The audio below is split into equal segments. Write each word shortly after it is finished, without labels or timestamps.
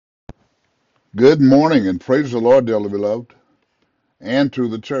Good morning and praise the Lord, dearly beloved, and to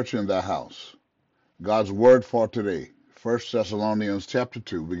the church in thy house. God's word for today, 1 Thessalonians chapter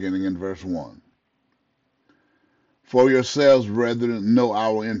 2, beginning in verse 1. For yourselves, brethren, know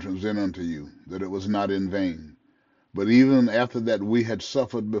our entrance in unto you, that it was not in vain. But even after that we had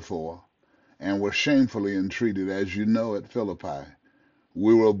suffered before, and were shamefully entreated, as you know, at Philippi,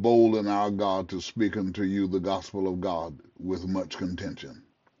 we were bold in our God to speak unto you the gospel of God with much contention.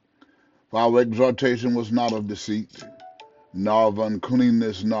 For our exhortation was not of deceit, nor of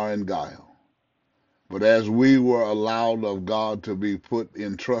uncleanness, nor in guile. But as we were allowed of God to be put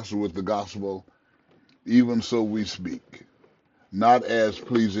in trust with the gospel, even so we speak, not as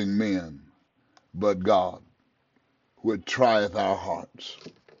pleasing men, but God, which trieth our hearts.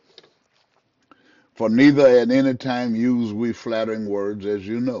 For neither at any time use we flattering words, as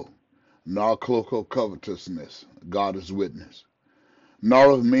you know, nor cloak of covetousness, God is witness.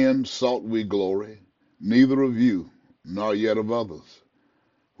 Nor of men sought we glory, neither of you, nor yet of others,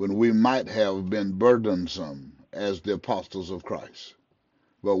 when we might have been burdensome as the apostles of Christ.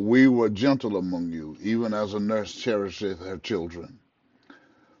 But we were gentle among you, even as a nurse cherisheth her children.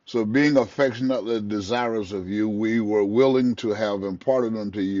 So being affectionately desirous of you, we were willing to have imparted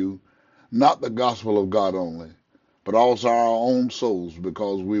unto you not the gospel of God only, but also our own souls,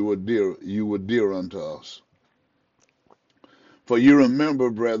 because you were dear unto us. For you remember,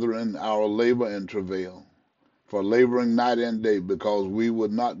 brethren, our labor and travail, for laboring night and day, because we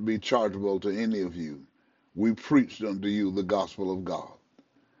would not be chargeable to any of you, we preached unto you the gospel of God.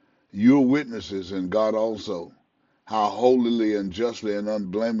 You are witnesses, and God also, how holily and justly and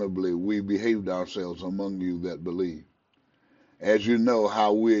unblameably we behaved ourselves among you that believe. As you know,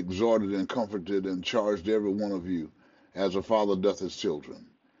 how we exhorted and comforted and charged every one of you, as a father doth his children,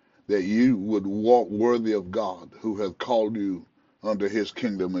 that you would walk worthy of God, who hath called you unto his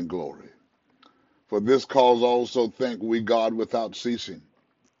kingdom and glory. For this cause also thank we God without ceasing,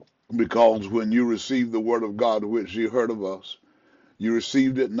 because when you received the word of God which ye heard of us, you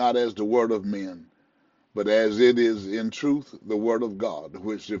received it not as the word of men, but as it is in truth the word of God,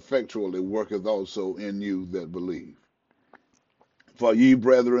 which effectually worketh also in you that believe. For ye,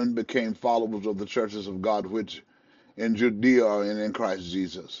 brethren, became followers of the churches of God which in Judea are in Christ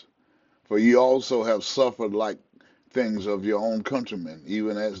Jesus. For ye also have suffered like things of your own countrymen,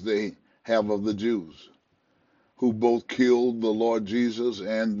 even as they have of the Jews, who both killed the Lord Jesus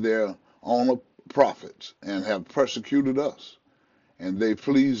and their own prophets, and have persecuted us. And they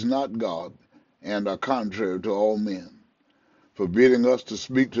please not God, and are contrary to all men, forbidding us to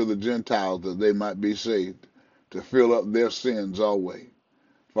speak to the Gentiles that they might be saved, to fill up their sins always.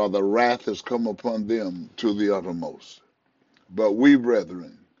 For the wrath has come upon them to the uttermost. But we,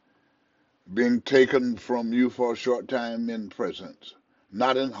 brethren, being taken from you for a short time in presence,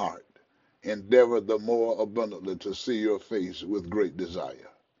 not in heart, endeavor the more abundantly to see your face with great desire.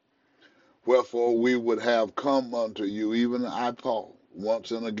 Wherefore we would have come unto you, even I, Paul,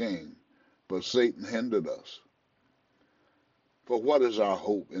 once and again, but Satan hindered us. For what is our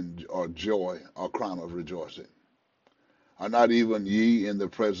hope and our joy, our crown of rejoicing? Are not even ye in the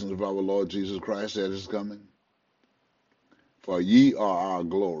presence of our Lord Jesus Christ at his coming? For ye are our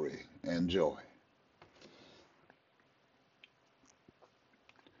glory and joy.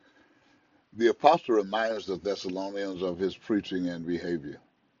 The apostle reminds the Thessalonians of his preaching and behavior.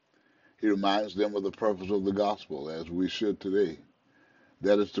 He reminds them of the purpose of the gospel, as we should today.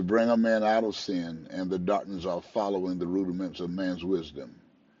 That is to bring a man out of sin and the darkness of following the rudiments of man's wisdom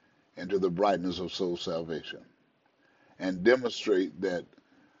into the brightness of soul salvation, and demonstrate that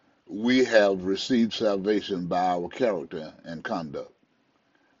we have received salvation by our character and conduct.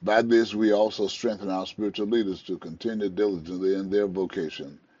 By this we also strengthen our spiritual leaders to continue diligently in their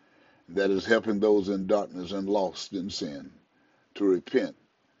vocation, that is, helping those in darkness and lost in sin to repent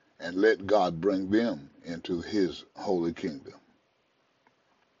and let God bring them into his holy kingdom.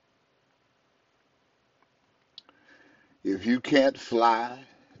 If you can't fly,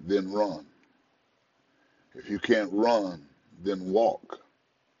 then run. If you can't run, then walk.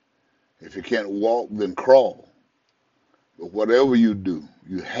 If you can't walk, then crawl. But whatever you do,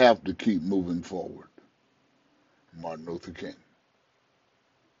 you have to keep moving forward. Martin Luther King.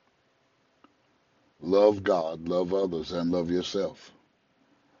 Love God, love others, and love yourself.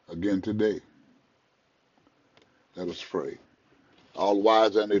 Again today, let us pray. All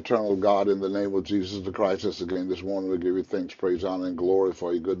wise and eternal God, in the name of Jesus the Christ, us again this morning we give you thanks, praise, honor, and glory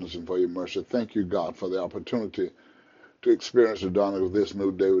for your goodness and for your mercy. Thank you, God, for the opportunity to experience the dawning of this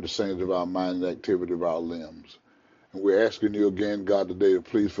new day with the saints of our mind and activity of our limbs. And we're asking you again, God, today to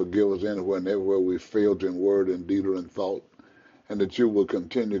please forgive us anywhere and everywhere we failed in word and deed or in thought, and that you will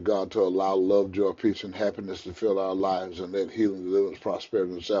continue, God, to allow love, joy, peace, and happiness to fill our lives, and that healing, deliverance,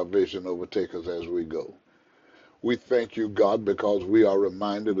 prosperity, and salvation overtake us as we go. We thank you, God, because we are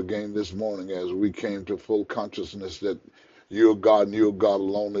reminded again this morning as we came to full consciousness that you're God and you're God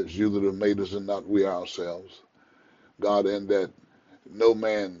alone. It's you that have made us and not we ourselves. God, and that no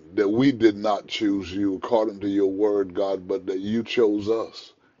man, that we did not choose you according to your word, God, but that you chose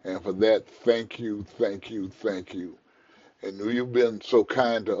us. And for that, thank you, thank you, thank you. And you've been so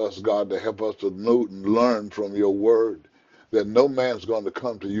kind to us, God, to help us to know and learn from your word that no man's going to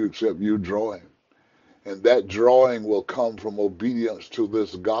come to you except you draw him. And that drawing will come from obedience to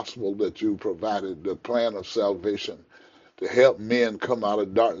this gospel that you provided, the plan of salvation, to help men come out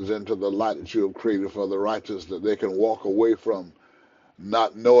of darkness into the light that you have created for the righteous, that they can walk away from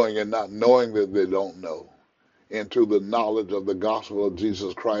not knowing and not knowing that they don't know, into the knowledge of the gospel of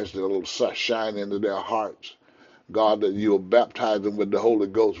Jesus Christ that will shine into their hearts. God, that you will baptize them with the Holy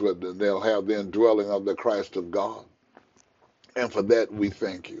Ghost, and they'll have the indwelling of the Christ of God. And for that, we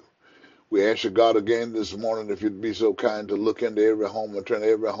thank you. We ask you, God, again this morning, if you'd be so kind to look into every home and turn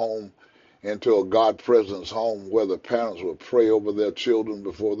every home into a God presence home where the parents will pray over their children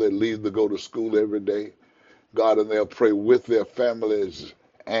before they leave to go to school every day. God, and they'll pray with their families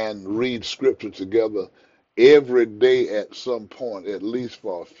and read scripture together every day at some point, at least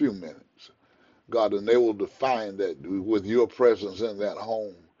for a few minutes. God, and they will define that with your presence in that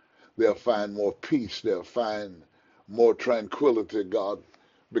home, they'll find more peace, they'll find more tranquility, God,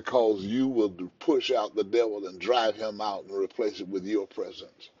 because you will push out the devil and drive him out and replace it with your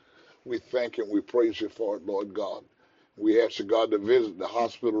presence. We thank and we praise you for it, Lord God. We ask you, God, to visit the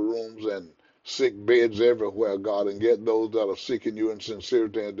hospital rooms and sick beds everywhere, God, and get those that are seeking you in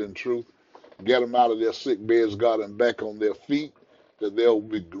sincerity and in truth. Get them out of their sick beds, God, and back on their feet, that they'll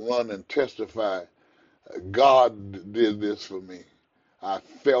be run and testify. God did this for me. I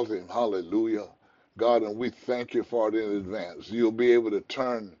felt him. Hallelujah. God, and we thank you for it in advance. You'll be able to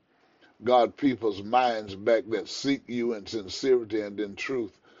turn, God, people's minds back that seek you in sincerity and in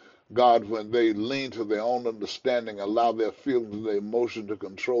truth. God, when they lean to their own understanding, allow their feelings and their emotion to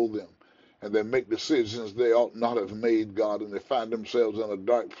control them, and they make decisions they ought not have made, God, and they find themselves in a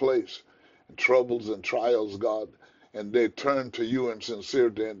dark place, and troubles and trials, God, and they turn to you in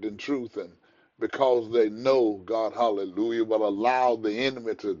sincerity and in truth, and because they know, God, hallelujah, but allow the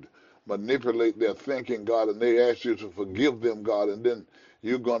enemy to manipulate their thinking, God, and they ask you to forgive them, God, and then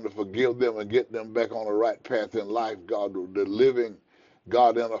you're going to forgive them and get them back on the right path in life, God, the living,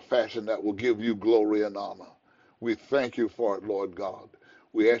 God, in a fashion that will give you glory and honor. We thank you for it, Lord God.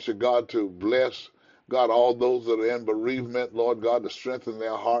 We ask you, God, to bless, God, all those that are in bereavement, Lord God, to strengthen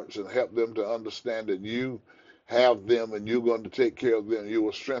their hearts and help them to understand that you have them and you're going to take care of them. You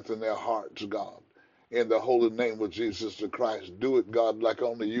will strengthen their hearts, God. In the holy name of Jesus the Christ. Do it, God, like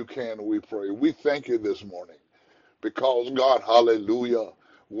only you can, we pray. We thank you this morning because, God, hallelujah,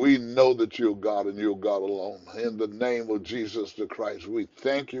 we know that you're God and you're God alone. In the name of Jesus the Christ, we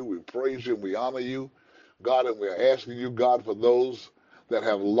thank you, we praise you, we honor you, God, and we're asking you, God, for those that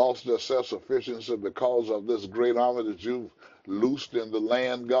have lost their self-sufficiency because of this great army that you've loosed in the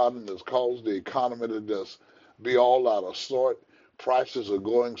land, God, and has caused the economy to just be all out of sort. Prices are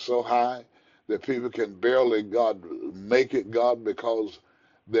going so high that people can barely, God, make it, God, because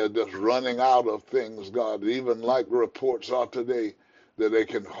they're just running out of things, God. Even like reports are today, that they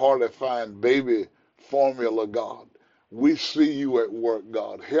can hardly find baby formula, God. We see you at work,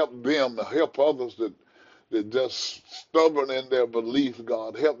 God. Help them, help others that just stubborn in their belief,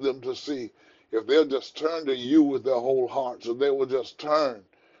 God. Help them to see if they'll just turn to you with their whole hearts, if they will just turn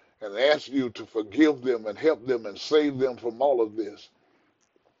and ask you to forgive them and help them and save them from all of this.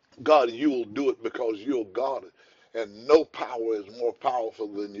 God, you will do it because you're God, and no power is more powerful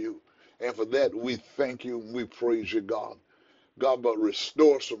than you. And for that, we thank you and we praise you, God. God, but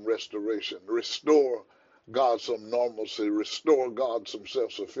restore some restoration. Restore, God, some normalcy. Restore, God, some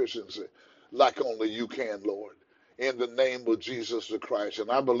self-sufficiency like only you can, Lord. In the name of Jesus the Christ. And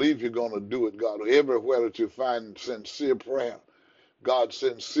I believe you're going to do it, God. Everywhere that you find sincere prayer, God,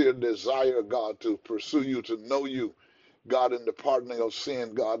 sincere desire, God, to pursue you, to know you, God, in the pardoning of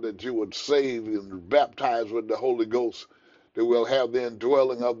sin, God, that you would save and baptize with the Holy Ghost, that we'll have the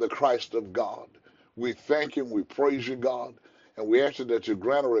indwelling of the Christ of God. We thank him, we praise you, God, and we ask you that you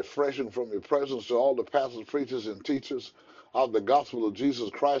grant a refreshing from your presence to all the pastors, preachers, and teachers of the gospel of Jesus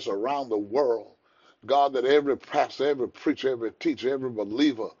Christ around the world. God, that every pastor, every preacher, every teacher, every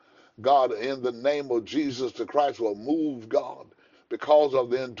believer, God, in the name of Jesus the Christ will move, God, because of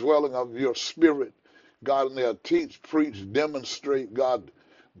the indwelling of your spirit. God, and they'll teach, preach, demonstrate, God,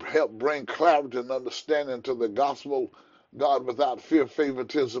 help bring clarity and understanding to the gospel God, without fear,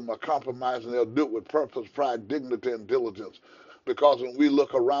 favoritism, or compromise, and they'll do it with purpose, pride, dignity, and diligence. Because when we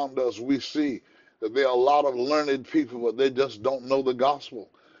look around us, we see that there are a lot of learned people, but they just don't know the gospel.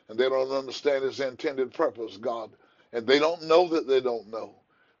 And they don't understand its intended purpose, God. And they don't know that they don't know.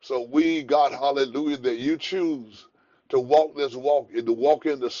 So we, God, hallelujah, that you choose to walk this walk, to walk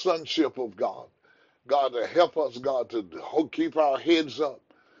in the sonship of God. God, to help us, God, to keep our heads up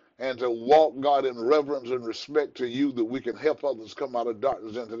and to walk, God, in reverence and respect to you, that we can help others come out of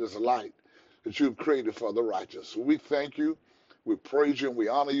darkness into this light that you've created for the righteous. We thank you, we praise you, and we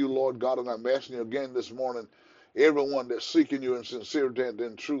honor you, Lord God, and I'm asking you again this morning, everyone that's seeking you in sincerity and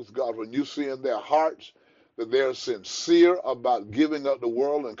in truth, God, when you see in their hearts that they're sincere about giving up the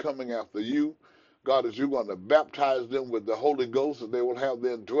world and coming after you, God, as you're going to baptize them with the Holy Ghost, that they will have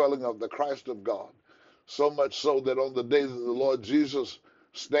the indwelling of the Christ of God. So much so that on the days of the Lord Jesus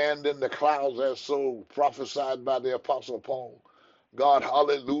stand in the clouds, as so prophesied by the Apostle Paul. God,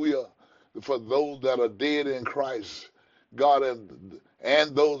 hallelujah, for those that are dead in Christ, God,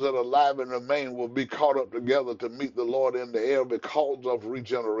 and those that are alive and remain will be caught up together to meet the Lord in the air because of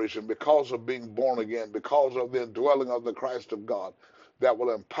regeneration, because of being born again, because of the indwelling of the Christ of God, that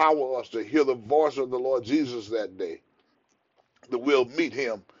will empower us to hear the voice of the Lord Jesus that day, that we'll meet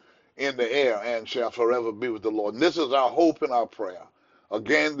him in the air and shall forever be with the Lord. And this is our hope and our prayer.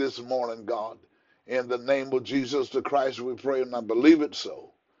 Again this morning, God, in the name of Jesus the Christ we pray, and I believe it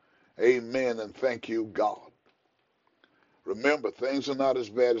so. Amen, and thank you, God. Remember, things are not as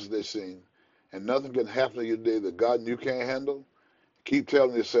bad as they seem, and nothing can happen to you today that God and you can't handle. Keep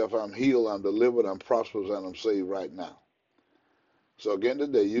telling yourself, I'm healed, I'm delivered, I'm prosperous, and I'm saved right now. So again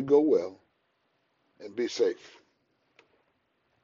today, you go well and be safe.